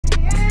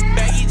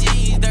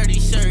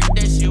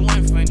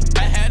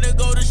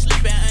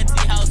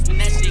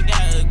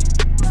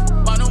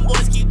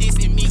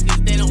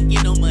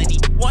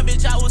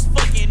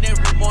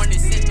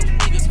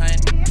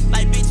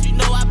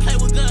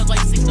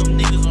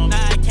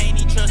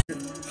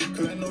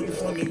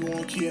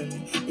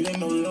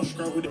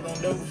Girl, we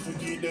don't never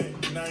forget that.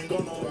 And I ain't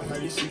gonna know how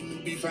this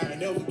shit be fine.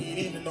 Never get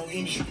into no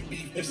industry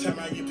beef. Next time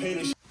I get paid,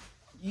 that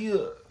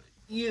yeah.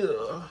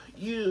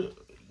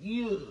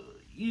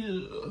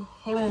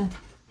 Hold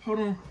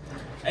on.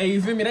 Hey, you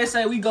feel me? They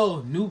say we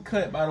go new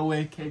cut, by the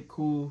way. Okay,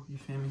 cool. You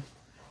feel me?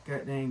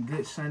 Goddamn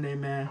good Sunday,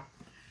 man.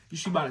 You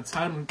see by the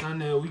title and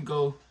thumbnail, we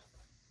go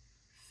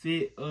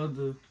fit of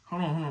the.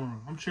 Hold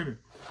on. I'm tripping.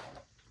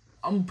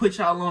 I'm gonna put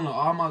y'all on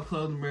all my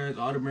clothing brands,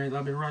 all the brands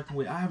I've been rocking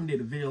with. I haven't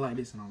did a video like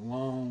this in a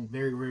long,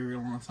 very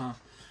long time.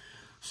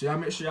 So y'all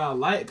make sure y'all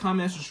like,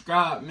 comment,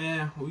 subscribe,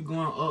 man. We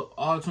going up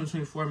all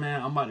 2024,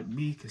 man. I'm about to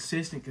be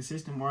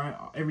consistent more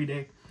every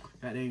day.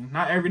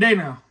 Not every day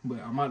now,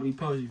 but I'm about to be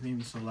posting, you feel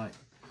me? So like,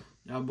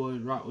 y'all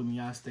boys rock with me,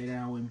 y'all stay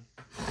down with me.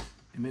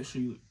 And make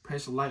sure you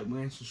press the like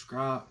button,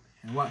 subscribe,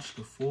 and watch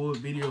the full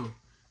video.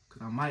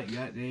 Cause I might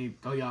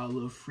throw y'all a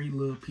little free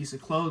little piece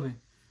of clothing.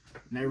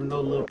 Never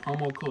know, little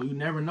promo code. You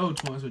never know,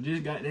 twin. So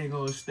just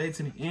go stay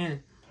to the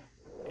end.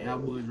 And y'all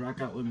boys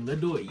rock out with me. Let's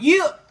do it.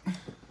 Yeah!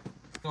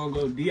 Gonna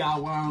go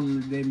DIY on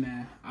them today,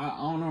 man. I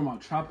don't know my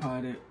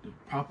tripod to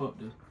prop up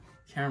the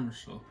camera,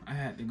 so I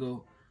had to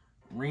go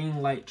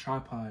ring light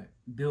tripod,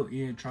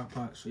 built-in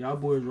tripod. So y'all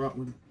boys rock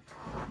with me.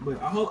 But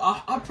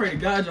I pray to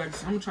God y'all can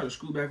see. I'm gonna try to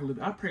screw back a little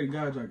bit. I pray to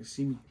God y'all can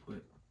see me,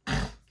 but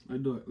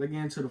let's do it. Let's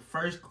get into the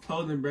first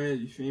clothing brand,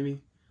 you feel me?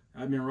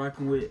 I've been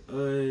rocking with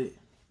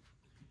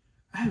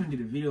I haven't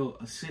did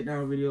a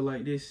sit-down video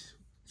like this.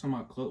 Talking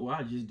about clothes. Well,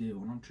 I just did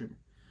one. I'm tripping.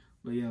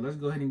 But yeah, let's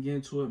go ahead and get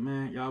into it,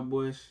 man. Y'all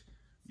boys,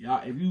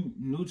 if you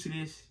new to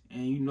this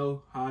and you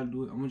know how I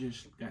do it, I'm gonna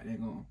just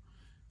gonna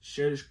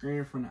share the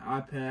screen from the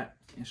iPad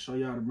and show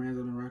y'all the brands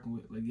I've been rocking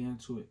with. Let's get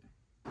into it.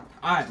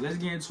 All right, let's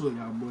get into it,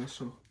 y'all boys.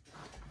 So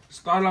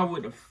start off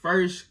with the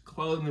first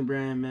clothing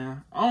brand,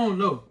 man. I don't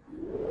know,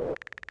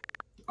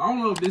 bro. I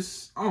don't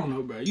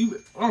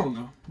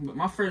know. But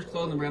my first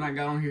clothing brand I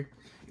got on here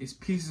is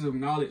Pieces of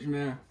Knowledge,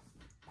 man.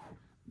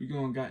 We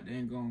gonna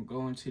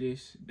go into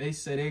this. They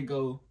say they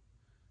go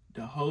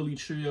the Holy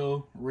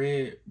Trio,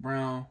 red,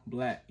 brown,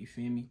 black, you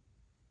feel me?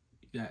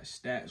 You got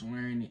Stats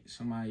wearing it,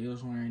 somebody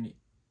else wearing it,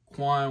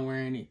 Quan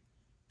wearing it,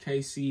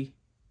 KC,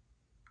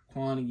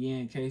 Quan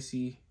again,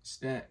 KC,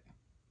 Stat.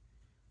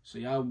 So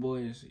y'all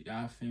boys,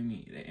 y'all feel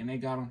me? And they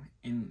got them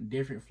in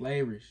different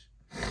flavors.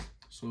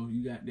 So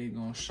they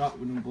gonna shop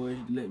with them boys.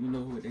 Let me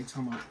know what they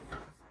talking about.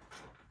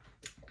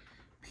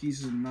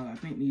 Pieces of Knowledge. I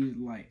think these are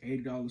like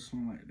 $80,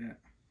 something like that.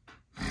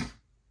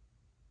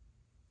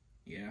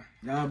 Yeah,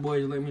 y'all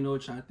boys, let me know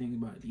what y'all think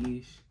about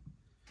these.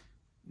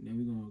 And then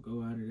we're gonna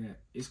go out of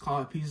that. It's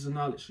called Pieces of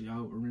Knowledge, so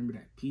y'all remember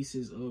that.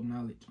 Pieces of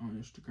Knowledge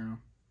on Instagram.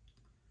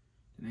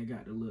 And they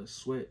got the little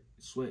sweat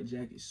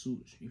jacket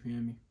suits, you feel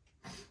me?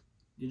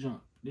 They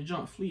jump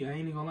flee. I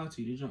ain't even gonna lie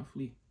to you, they jump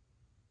flee.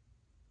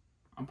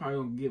 I'm probably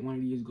gonna get one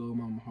of these Gold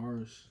Mama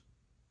Horrors.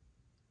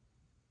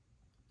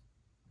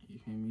 You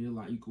feel me?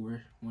 You could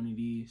wear one of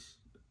these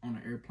on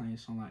an airplane,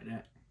 something like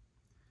that.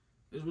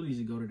 It's really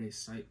easy to go to their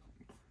site.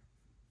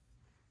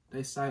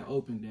 They site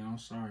open then, I'm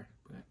sorry,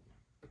 but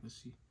let's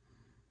see.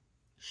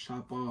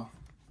 Shop off.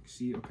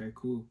 See, okay,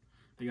 cool.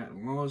 They got the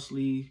long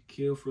sleeve,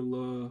 Kill for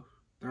Love,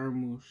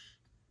 thermals.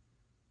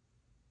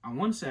 I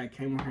want to say I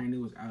came on here and it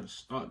was out of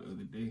stock the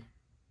other day.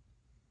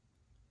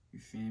 You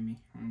feel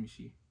me? Let me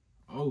see.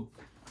 Oh,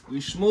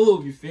 we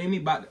smooth, you feel me?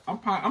 But I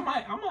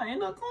might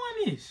end up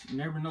going this. You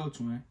never know,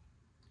 twin.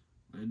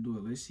 Let's do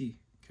it. Let's see.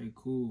 Okay,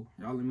 cool.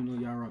 Y'all let me know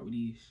y'all rock with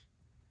these.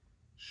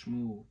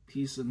 Smooth.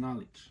 Piece of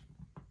Knowledge.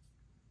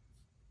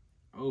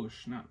 Oh,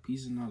 snap.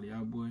 Piece of Knowledge,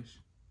 y'all boys.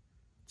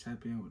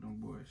 Tap in with them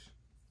boys.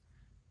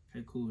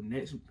 Okay, cool.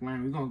 Next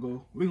plan, we're gonna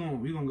go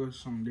to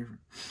something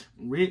different.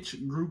 Rich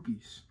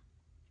Groupies.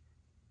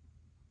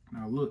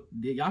 Now look,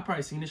 y'all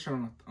probably seen this shirt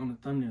on the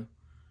thumbnail.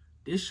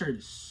 This shirt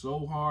is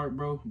so hard,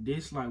 bro.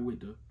 This like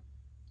with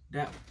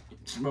bro,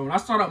 when I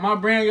start up my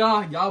brand,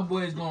 y'all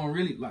boys gonna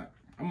really like.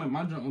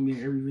 My junk gonna be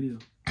in every video.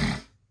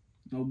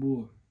 No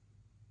bull.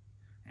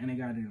 And they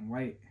got it in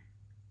white.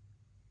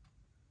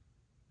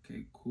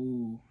 Okay,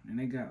 cool. And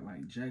they got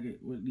like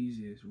jacket. What these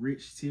is?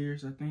 Rich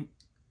Tears, I think.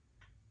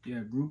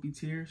 Yeah, groupie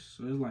tears.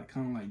 So it's like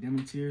kind of like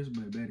Demi Tears,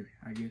 but better,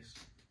 I guess.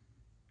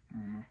 I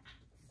don't know.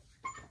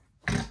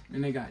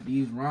 And they got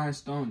these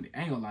rhinestone.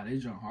 I ain't gonna lie, they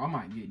junk hard. I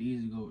might get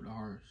these to go with the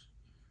horse.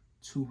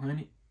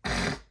 200.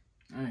 That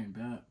ain't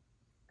bad.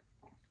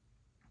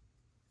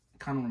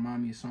 Kind of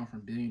remind me of something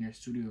from Billionaire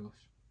Studios.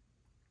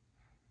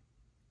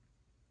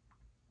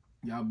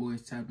 Y'all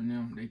boys tapping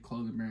them. They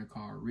clothing brand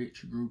called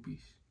Rich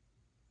Groupies.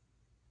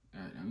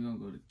 Alright, now we're gonna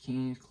go to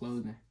King's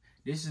Clothing.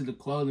 This is the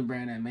clothing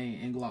brand that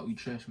made Englot We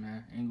Trust,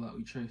 man. Englot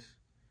We Trust.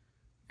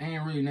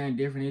 Ain't really nothing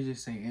different. They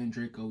just say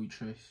Draco We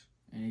Trust.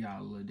 And they got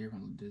a little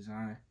different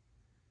design.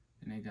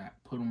 And they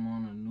got put them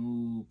on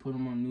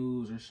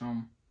news or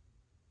something.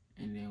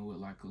 And then with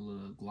like a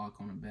little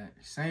Glock on the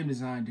back. Same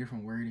design,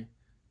 different wording.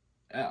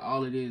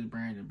 All it is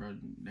branded, bro.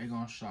 They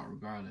gonna shop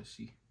regardless.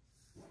 See,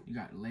 you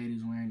got the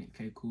ladies wearing it.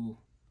 Okay,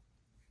 cool.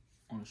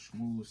 On the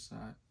smooth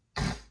side.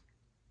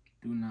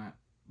 Do not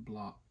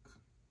block.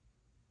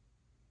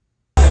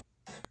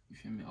 You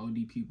feel me?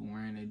 OD people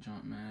wearing that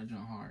junk, man. That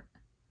junk hard.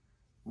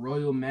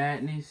 Royal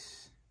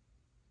Madness.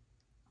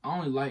 I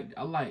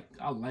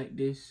like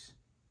this,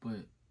 but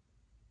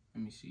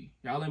let me see.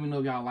 Y'all let me know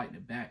if y'all like the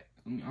back.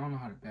 I don't know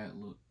how the back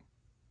look.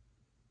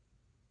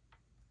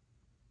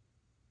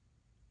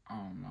 I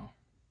don't know.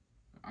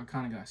 I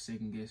kind of got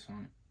second guess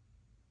on it.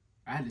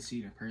 I had to see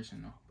it in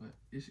person though, but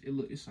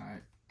it's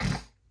alright.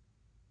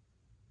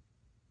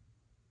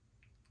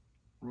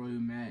 Royal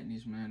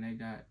Madness, man, they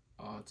got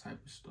all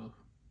type of stuff.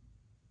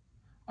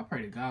 I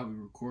pray to God we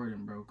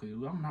recording, bro, cause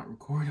if I'm not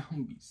recording, I'm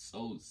gonna be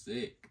so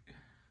sick.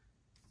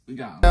 We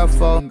got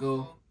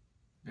Lingo.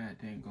 God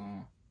dang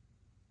going.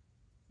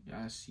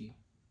 Y'all see,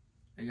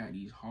 they got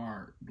these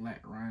hard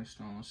black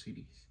rhinestone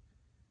cities.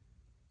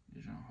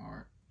 These are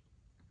hard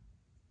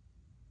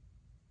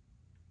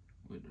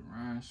with the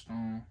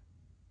rhinestone.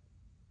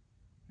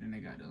 Then they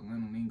got the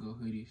Lingo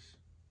hoodies.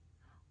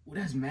 Oh,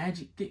 that's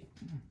magic.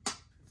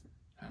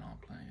 I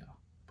don't play y'all,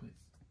 but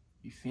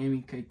you feel me?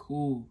 Okay,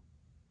 cool.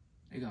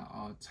 They got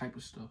all type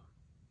of stuff.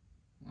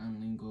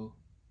 Lingo.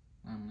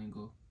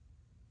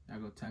 Y'all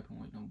go typing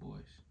with them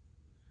boys.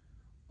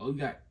 Oh, we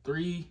got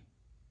 3.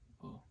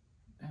 Oh,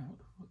 damn, what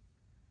the fuck?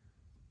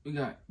 We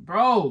got,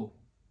 bro.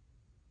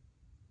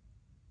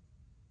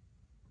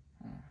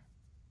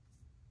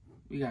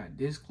 We got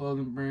this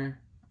clothing brand.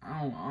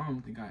 I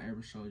don't think I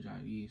ever showed y'all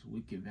these.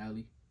 Wicked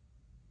Valley.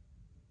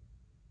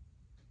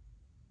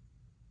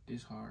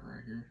 This hard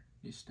right here.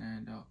 This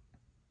stand out.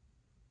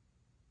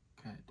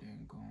 God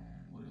dang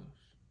gone. What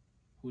else?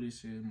 Who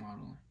this is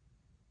modeling?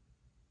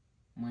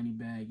 Money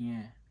Bag,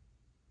 yeah.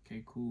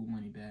 Okay, cool.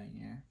 Money Bag,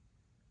 yeah.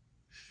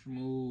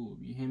 Smooth.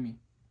 You hear me?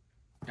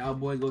 Y'all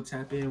boys go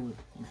tap in with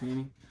it. You feel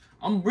me?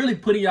 I'm really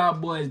putting y'all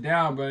boys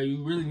down, bro.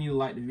 You really need to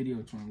like the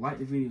video, Tron. Like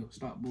the video.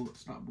 Stop boy.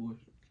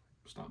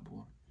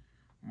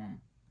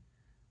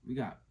 We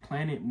got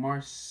Planet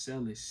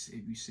Marcellus,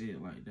 if you say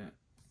it like that.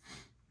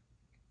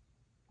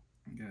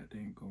 God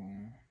dang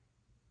going.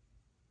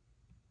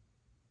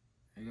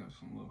 They got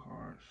some little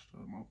hard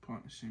stuff. My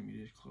partner sent me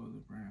this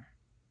clothing brand.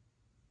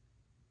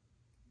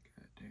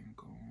 God dang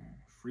going.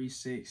 Free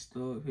sex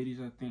thug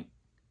hoodies, I think.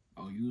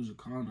 Oh, use a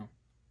condom.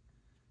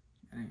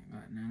 That ain't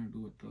got nothing to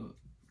do with thug.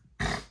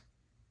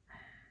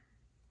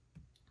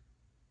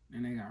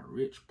 Then they got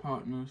Rich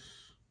Partners.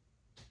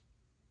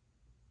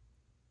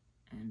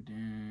 And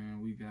then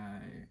we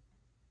got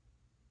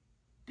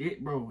Dick,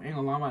 bro. Ain't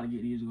gonna lie, I'm about to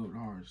get these to go to the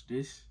hardest.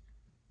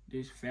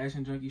 This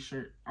Fashion Junkie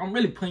shirt. I'm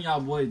really putting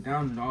y'all boys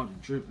down with all the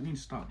drip. I need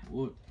to stop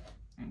bored.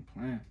 I'm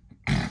playing.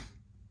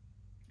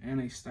 And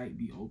they site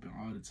be open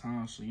all the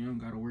time, so you don't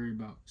gotta worry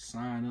about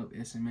sign up,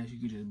 SMS. You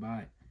can just buy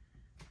it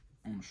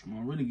on the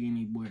small. Really getting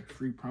these boys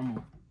free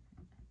promo.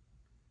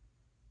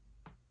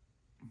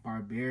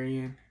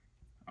 Barbarian.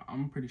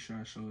 I'm pretty sure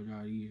I showed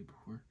y'all these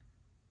before.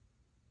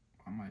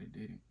 I might have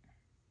didn't.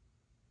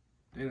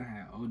 They done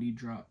had OD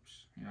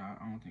drops. Yeah,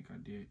 I don't think I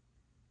did.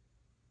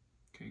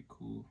 Okay,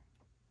 cool.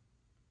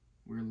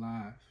 We're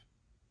live.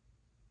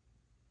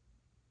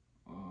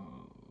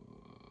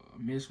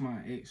 Miss my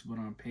ex, but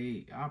I'm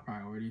paid. I'll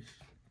probably wear this.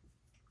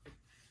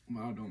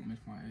 But I don't miss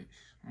my ex.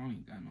 I don't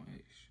even got no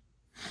ex.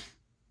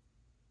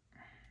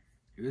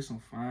 If it's some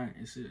fine,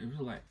 if it's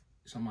like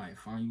somebody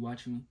fine you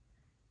watching me,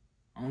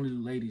 only the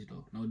ladies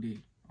though, no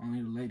dick.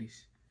 Only the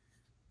ladies.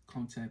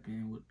 Come tap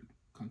in with the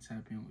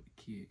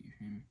kid. You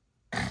feel me?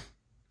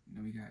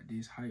 Then we got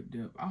this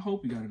hyped up. I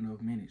hope we got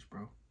enough minutes,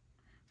 bro.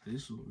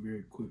 This is a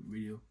very quick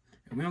video.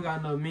 If we don't got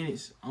enough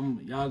minutes,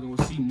 y'all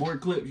gonna see more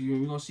clips.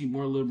 We're gonna see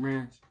more little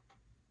brands.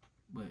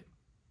 But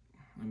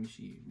let me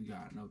see if we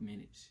got enough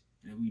minutes.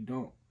 And if we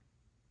don't,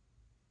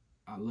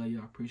 I love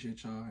y'all.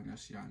 Appreciate y'all. And I'll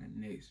see y'all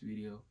in the next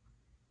video.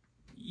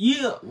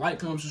 Yeah. Like,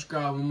 comment,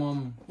 subscribe,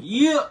 mama.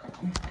 Yeah.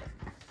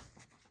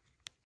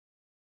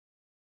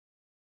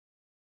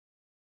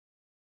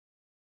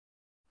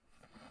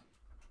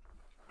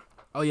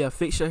 Oh yeah,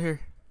 fix your hair.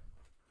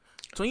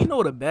 So you know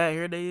what a bad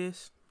hair day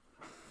is?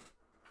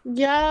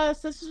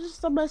 Yes, this is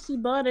just a messy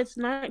bun. It's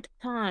night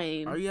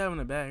time. Are you having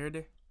a bad hair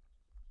day?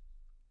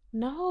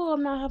 No,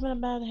 I'm not having a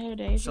bad hair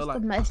day. It's So just like, a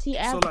messy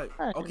ass bun.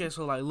 okay,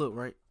 so like, look,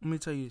 right? Let me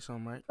tell you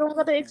something, right? You don't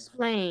gotta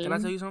explain. Can I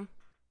tell you something?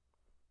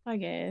 I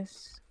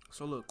guess.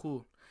 So look,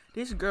 cool.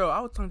 This girl, I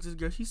was talking to this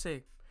girl. She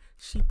said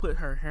she put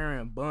her hair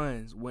in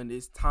buns when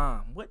it's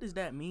time. What does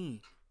that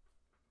mean?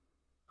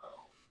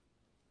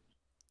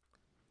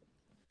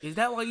 Is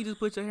that why you just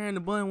put your hair in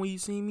the bun when you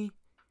see me?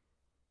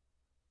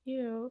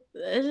 Yeah,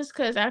 it's just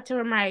because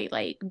after my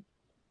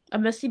a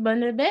messy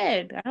bun in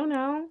bed. I don't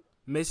know.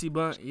 Messy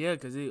bun, yeah,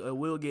 because it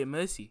will get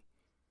messy.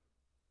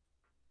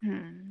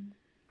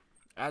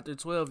 After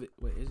 12,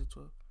 wait, is it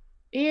 12?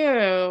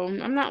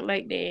 Ew, I'm not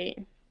like that.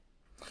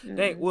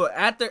 Dang, well,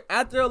 after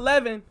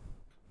 11,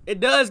 it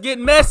does get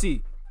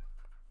messy.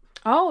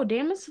 Oh,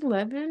 damn, it's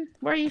 11.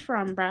 Where are you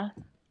from, bruh?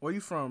 Where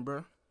you from,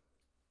 bro?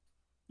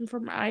 I'm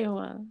from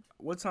Iowa.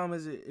 What time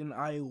is it in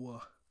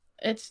Iowa?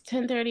 It's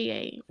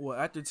 10:38. Well,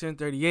 after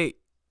 10:38,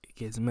 it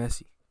gets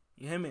messy.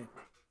 You hear me?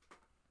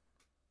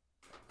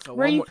 So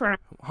where are you from?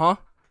 Huh?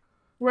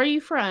 Where are you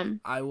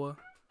from? Iowa.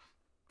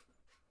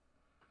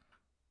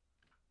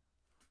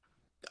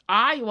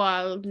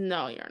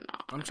 No, you're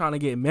not. I'm trying to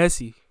get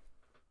messy.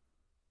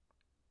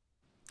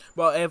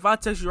 Bro, if I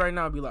text you right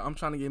now, I'd be like, I'm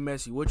trying to get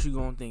messy. What you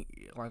gonna think?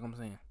 Like I'm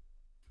saying.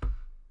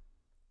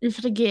 You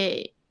should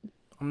get.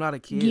 I'm not a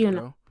kid, You bro.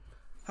 know.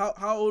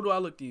 How old do I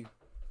look to you?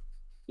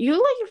 You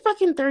look like you're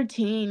fucking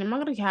 13. I'm not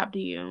gonna cap to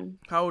you.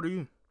 How old are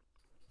you?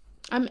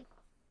 I'm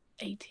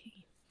 18.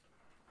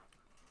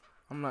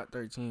 I'm not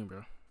 13,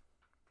 bro.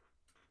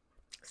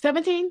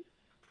 17?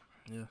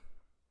 Yeah.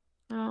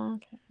 Oh,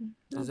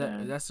 okay. Is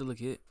that still a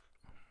kid?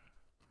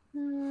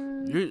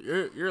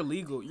 Mm. You're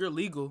legal. You're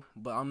legal,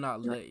 but I'm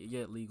not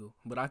yet legal.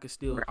 But I could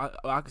still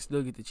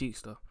get the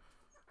cheeks though.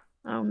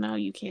 Oh no,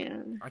 you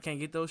can't. I can't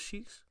get those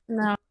cheeks.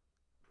 No.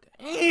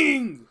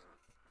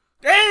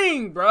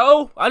 Dang,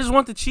 bro. I just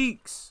want the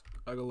cheeks.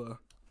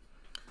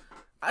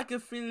 I can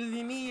feel it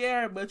in the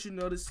air, but you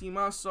know to see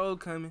my soul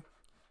coming.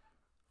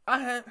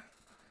 I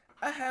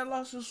had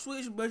lost a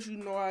switch, but you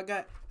know I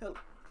got help.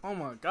 Oh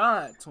my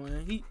God,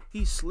 twin.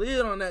 He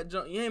slid on that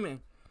jump. Yeah,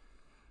 man.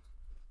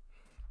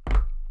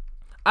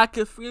 I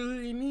can feel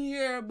it in the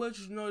air, but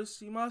you know to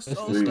see my soul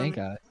That's the coming. stank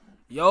eye.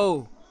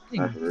 Yo.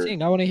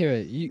 Sing. I want to hear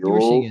it. You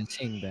were singing.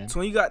 Sing, Ben.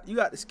 Twin, you got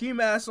the ski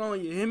mask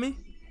on. You hear me?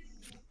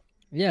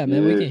 Yeah,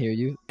 man. We can hear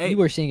you. Hey. You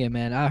were singing,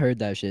 man. I heard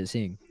that shit.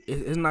 Sing.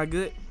 Isn't that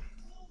good?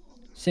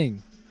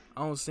 Sing.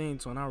 I don't sing,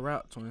 twin. I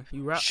rap, twin.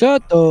 You rap?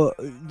 Shut the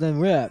then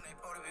rap.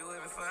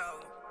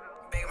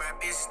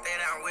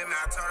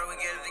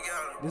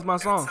 This is my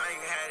song.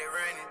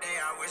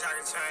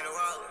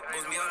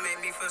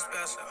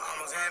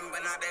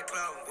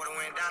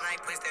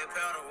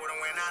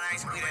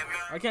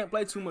 I can't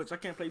play too much.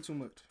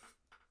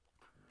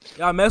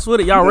 Y'all mess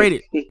with it. Y'all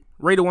rate it.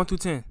 Rate it 1 through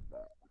 10.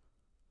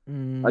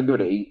 I give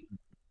it an 8.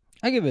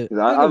 I give it.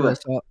 I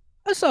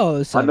saw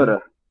it. I know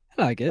that.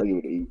 I like it. I give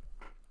it an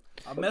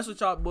 8. I mess with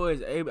y'all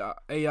boys. Hey,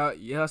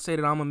 y'all say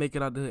that I'm gonna make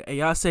it out the hood. Hey,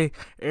 y'all say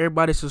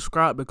everybody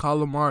subscribe to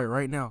CallOfMari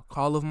right now.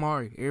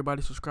 CallOfMari.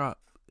 Everybody subscribe.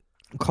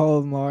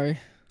 CallOfMari.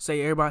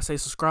 Everybody say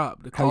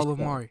subscribe to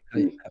CallOfMari.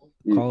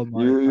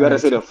 CallOfMari. You gotta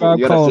say the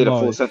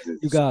full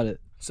sentence. You got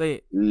it. Say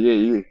it.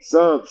 Yeah.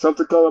 Sub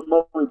to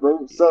CallOfMari,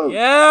 bro. Sub.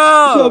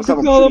 Yeah. Sub to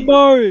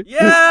CallOfMari.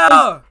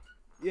 Yeah.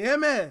 You hear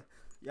me?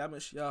 Y'all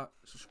make sure y'all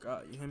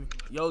subscribe. You hear me?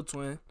 Yo,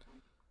 twin.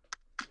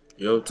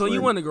 Twin,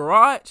 you in the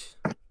garage?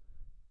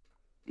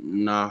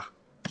 Nah.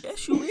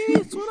 Yes, you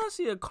is, twin. I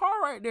see a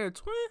car right there,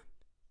 twin.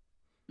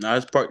 Nah,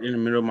 it's parked in the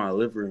middle of my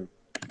living room.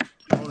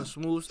 On the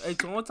smooth. Hey,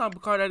 twin, what type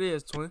of car that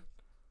is, twin?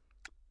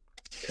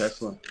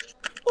 Tesla. Ooh,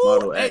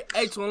 Model hey, X.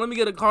 hey, twin, let me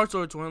get a car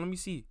tour, twin. Let me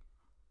see.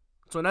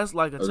 Twin, that's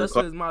like a Oh,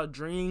 Tesla is my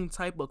dream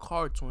type of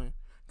car, twin.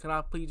 Can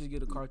I please just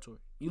get a car tour?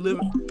 You live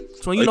in,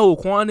 twin, you know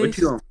what Quan is? What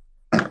you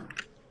doing?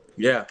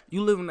 Yeah.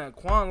 You live in that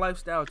Quan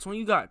lifestyle, twin.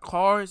 You got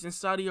cars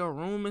inside of your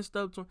room and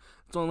stuff, twin.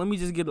 So let me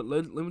just get a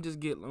little tour.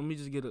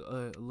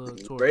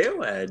 Bro,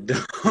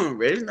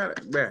 it's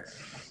not, bro.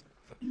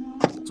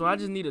 So I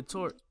just need a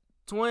tour.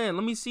 Twin,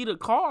 let me see the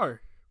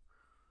car.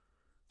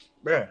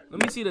 Bruh.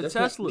 Let me see the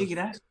Tesla.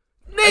 Nigga,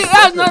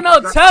 that's not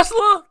no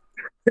Tesla.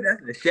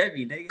 That's the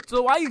Chevy, nigga.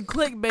 So why you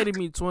clickbaiting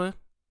me, twin?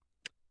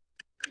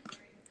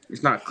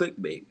 It's not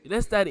clickbait.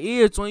 That's that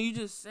ear, twin. You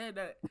just said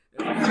that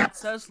we got a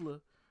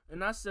Tesla.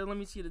 And I said, let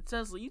me see the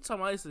Tesla. You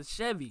talking about it's a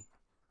Chevy.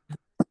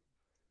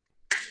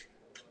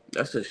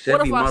 That's a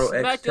Chevy Model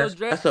X.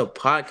 That's a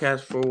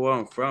podcast for where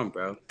I'm from,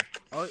 bro.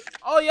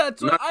 Oh yeah,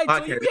 twin.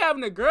 Twin, you be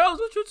having the girls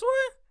with you,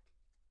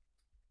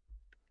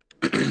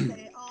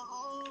 twin?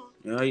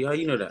 How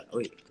you know that?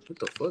 Wait, what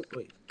the fuck?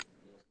 Wait.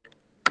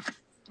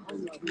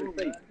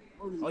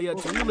 Oh yeah,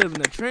 twin, you live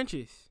in the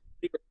trenches.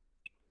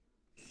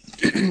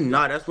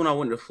 Nah, that's when I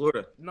went to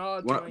Florida.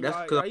 Nah, twin,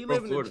 you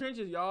live in the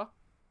trenches, y'all.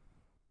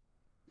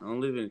 I don't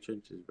live in the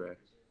trenches, bro.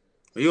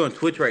 Are you on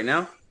Twitch right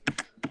now?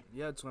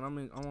 Yeah, twin. I'm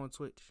on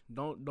Twitch.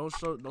 Don't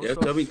show.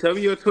 Tell me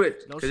your Twitch.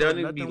 Don't Cause show y'all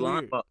need to be nothing lying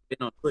weird. about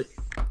being on Twitch.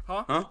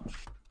 Huh?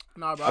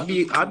 Nah, bro. I'll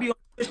be on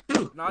Twitch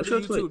too. Nah, I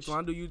do YouTube. Twin.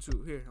 I do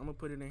YouTube. Here, I'm gonna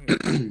put it in here.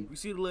 You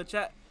see the little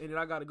chat, and then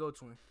I gotta go,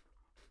 twin.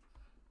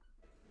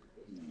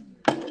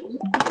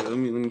 Okay, let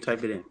me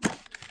type it in.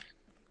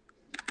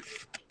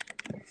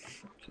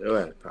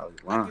 You're probably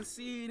lying. I can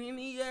see it in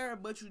the air,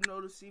 but you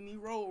know to see me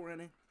roll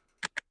running.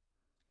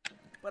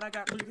 But I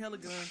got 3 hella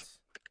guns.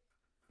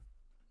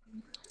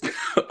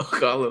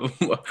 Call him.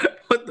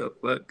 What the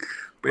fuck?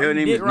 Bro, your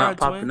name is not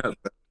popping up,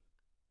 bro.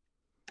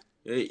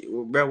 Hey,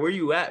 bro, where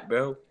you at,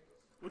 bro?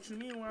 What you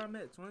mean where I'm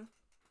at, twin?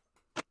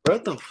 Bro,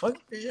 what the fuck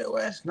is your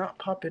ass not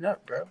popping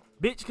up, bro?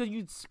 Bitch, cause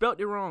you spelt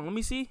it wrong. Let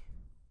me see.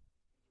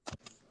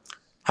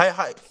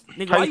 Hi.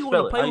 Nigga, why you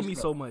wanna play with me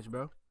so much,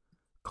 bro?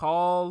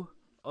 Call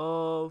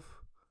of...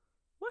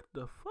 What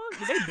the fuck?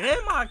 Did they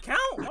ban my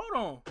account? Hold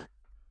on.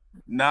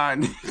 Nah,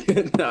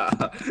 nigga,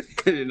 nah.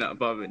 You're not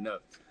popping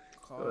up.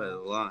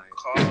 Call. Lying.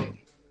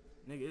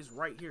 Nigga, it's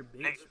right here,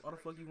 bitch. Why the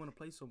fuck you wanna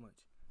play so much?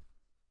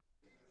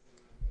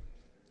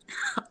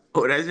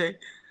 What I say?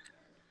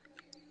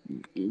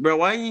 Bro,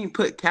 why you ain't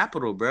put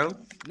capital, bro?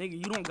 Nigga,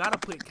 you don't gotta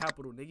put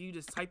capital, nigga. You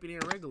just type it in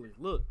regular.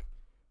 Look.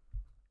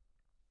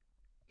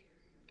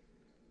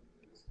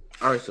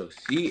 Alright, so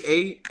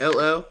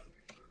CALL.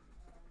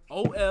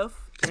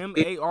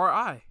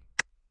 OFMARI.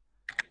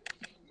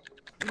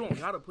 You don't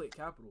gotta put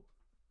capital.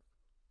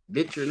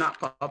 Bitch, you're not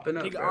popping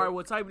up, Nigga, bro. all right,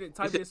 well, type it in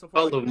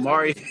Safari.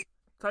 CallOfMari.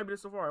 Type it in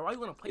Safari. Why you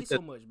wanna play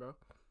so much, bro?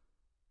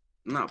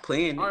 I'm not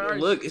playing. All right,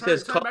 Look, it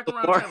says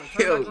CallOfMari, bro.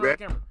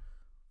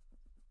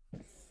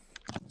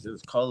 It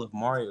says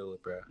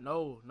CallOfMari, bro.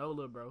 No,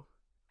 little bro.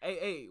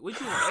 Hey, what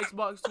you on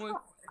Xbox, twin?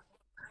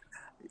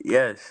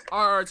 Yes.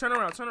 All right, turn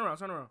around.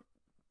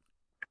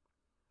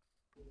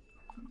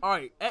 All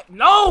right,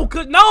 no,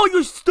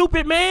 you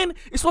stupid man.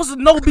 It's supposed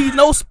to be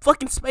no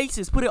fucking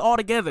spaces. Put it all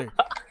together.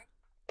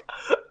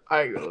 All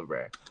right, go,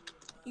 bro.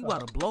 You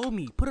about to blow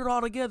me. Put it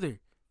all together.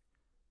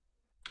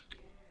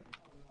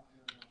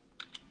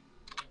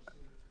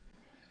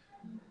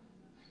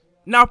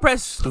 Now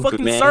press Stupid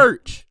fucking man.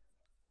 search.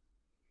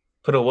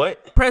 Put a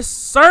what? Press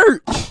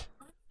search.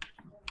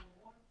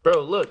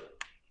 Bro, look.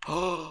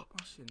 Oh,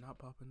 shit, not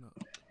popping up.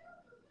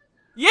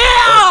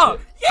 Yeah!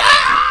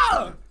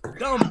 Yeah!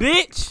 Dumb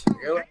bitch.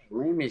 Yo,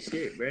 room and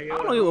shit, bro. I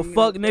don't give a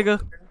fuck,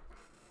 nigga.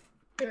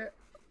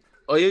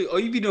 Oh,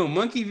 you be doing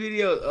monkey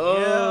videos?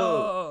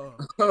 Oh.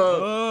 Yeah.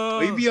 Oh,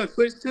 you be on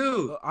Twitch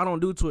too? I don't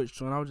do Twitch,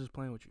 son. I was just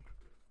playing with you.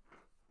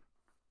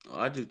 Oh,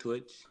 I do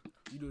Twitch.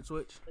 You do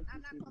Twitch?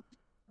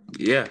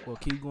 Yeah. Well,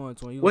 keep going,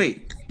 twin.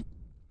 Wait,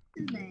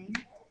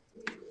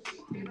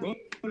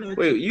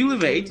 you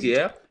live in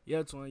ATL?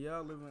 Yeah, twin. Yeah, I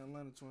live in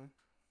Atlanta, twin.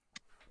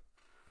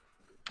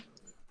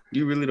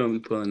 You really don't be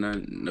pulling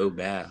no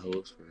bad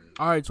hoes for real.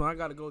 All right, twin. I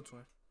gotta go,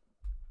 twin.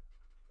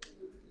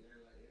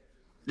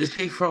 This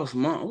Shea Frost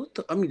mom. What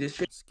the? I mean, this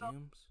shit.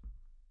 Skims.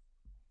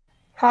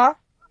 Huh?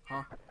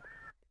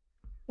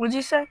 What'd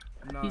you say?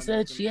 Nah, He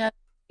said she had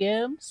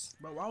skims.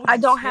 Bro, why would I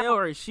you don't tell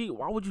her?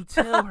 Why would you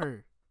tell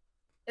her?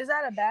 Is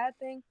that a bad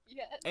thing?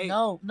 Yeah. Hey.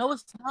 No,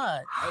 it's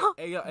not.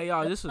 Hey,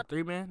 y'all, is this a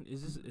 3-man?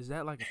 Is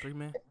that like a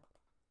 3-man?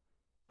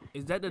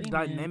 Is that the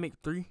 3-man. dynamic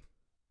 3?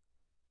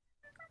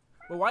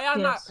 But why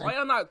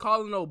y'all not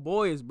calling no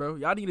boys, bro?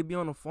 Y'all need to be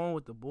on the phone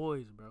with the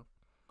boys, bro.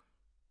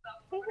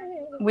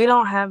 We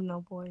don't have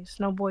no boys.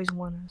 No boys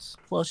want us.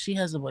 Well, she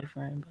has a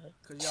boyfriend, but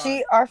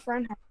Our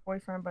friend has a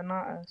boyfriend, but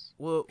not us.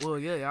 Well,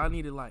 yeah, y'all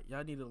need to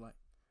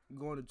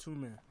go on the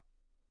 2-man.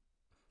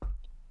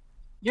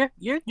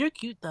 you're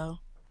cute though.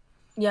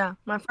 Yeah,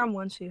 my friend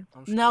wants you.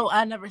 No,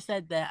 I never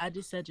said that. I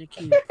just said you're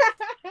cute. No,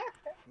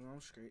 I'm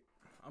straight.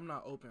 I'm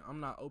not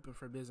open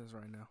for business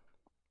right now.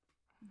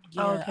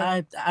 Yeah,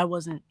 Okay. I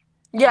wasn't.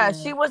 Yeah,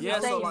 she wasn't Yeah,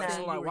 saying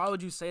so that. why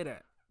would you say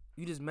that?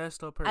 You just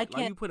messed up her. I Like,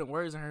 can't- you putting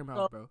words in her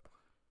mouth, bro.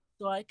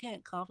 So I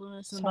can't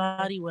compliment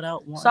somebody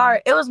without wanting.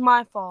 Sorry, it was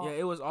my fault. Yeah,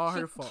 it was all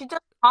her fault. She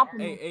just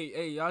complimented.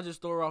 Hey, y'all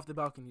just throw her off the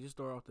balcony.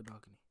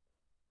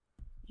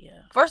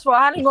 Yeah. First of all,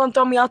 how you gonna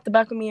throw me off the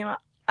back of me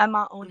at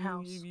my own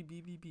house?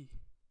 Be.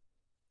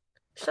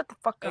 Shut the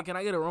fuck Hey, up. can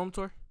I get a room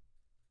tour?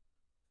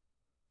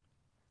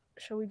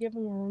 Should we give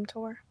him a room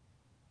tour?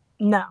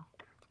 No.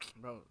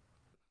 Bro,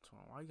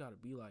 why you gotta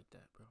be like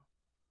that, bro?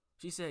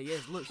 She said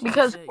yes. Look, she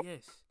Because- said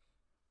yes.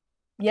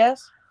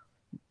 Yes?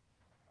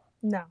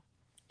 No.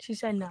 She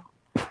said no.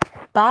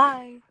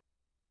 Bye.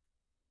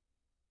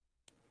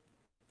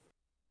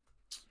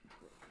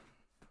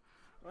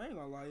 I ain't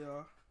gonna lie,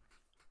 y'all.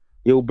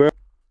 Yo, bro.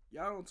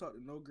 Y'all don't talk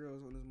to no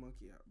girls on this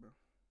monkey app, bro.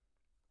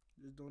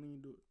 Just don't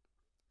even do it.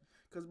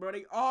 Cause, bro,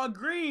 they all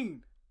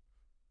green.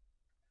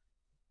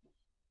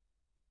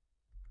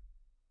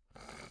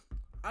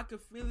 I can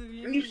feel it in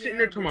You the sitting air,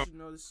 there but tomorrow. you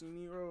know, to see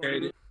me roll.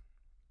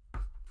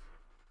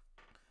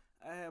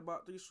 I had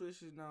about 3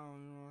 switches now,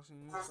 you know what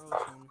I'm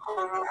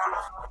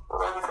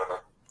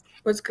saying?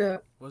 What's good?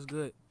 What's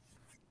good?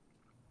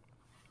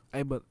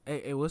 Hey, but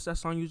hey, what's that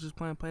song you just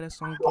playing? Play that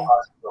song again.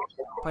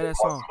 Play that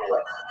song.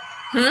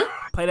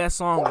 Play that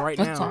song right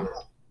now. Song?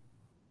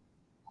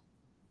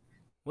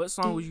 What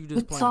song was you just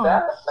What playing?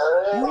 song?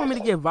 You want me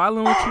to get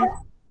violent with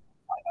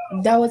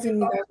you? That wasn't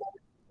me.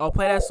 Oh,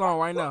 play that song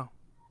right now.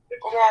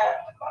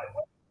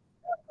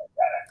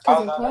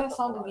 Cousin, play that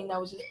song again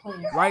that was just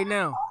playing. Right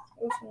now.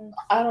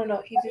 I don't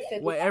know. He just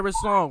said. Whatever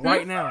song,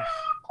 right now.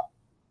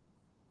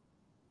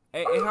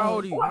 Hey, how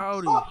old are you? How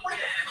old are you? No.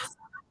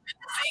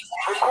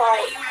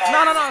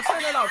 Turn it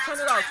off.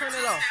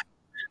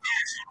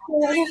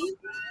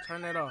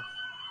 Turn that off.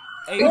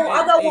 Hey,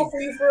 I got one for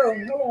you, for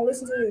real. Hold on,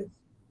 listen to this.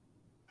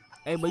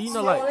 Hey, but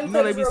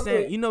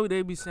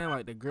they be saying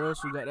like the girls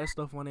who got that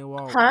stuff on their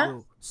wall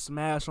will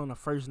smash on the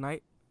first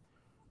night.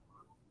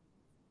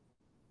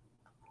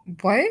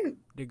 What?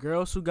 The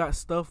girls who got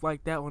stuff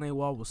like that on their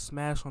wall will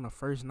smash on the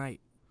first night.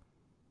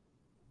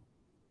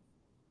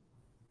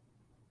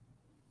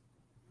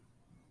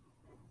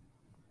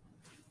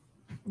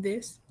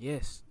 This?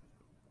 Yes.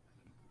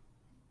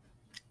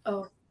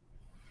 Oh.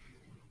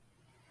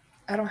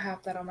 I don't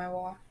have that on my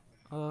wall.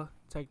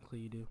 Technically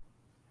you do.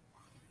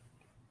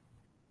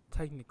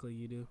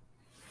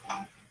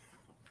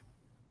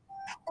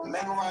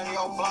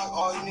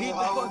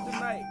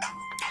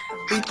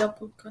 Beat the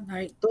fuck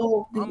tonight.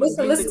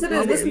 Listen to this.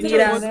 Listen to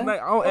this. I'm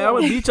gonna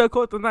beat your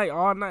coat tonight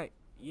all night.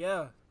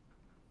 Yeah.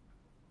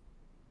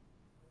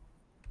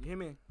 You hear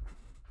me?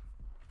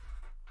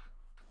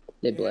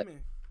 They black.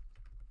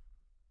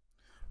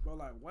 Bro,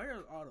 like,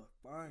 where's all the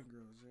fine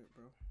girls at,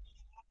 bro?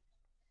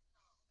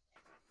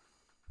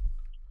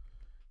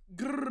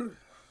 Grrr.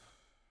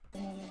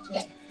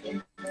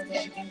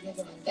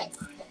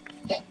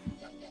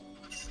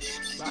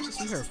 I can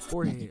see her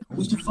forehead.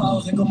 What's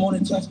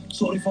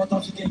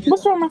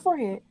wrong with my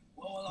forehead?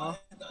 Huh?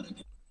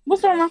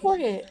 What's wrong with my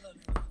forehead?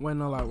 Wait,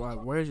 no,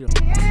 like, where's your?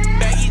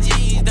 Baggy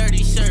jeans,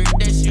 dirty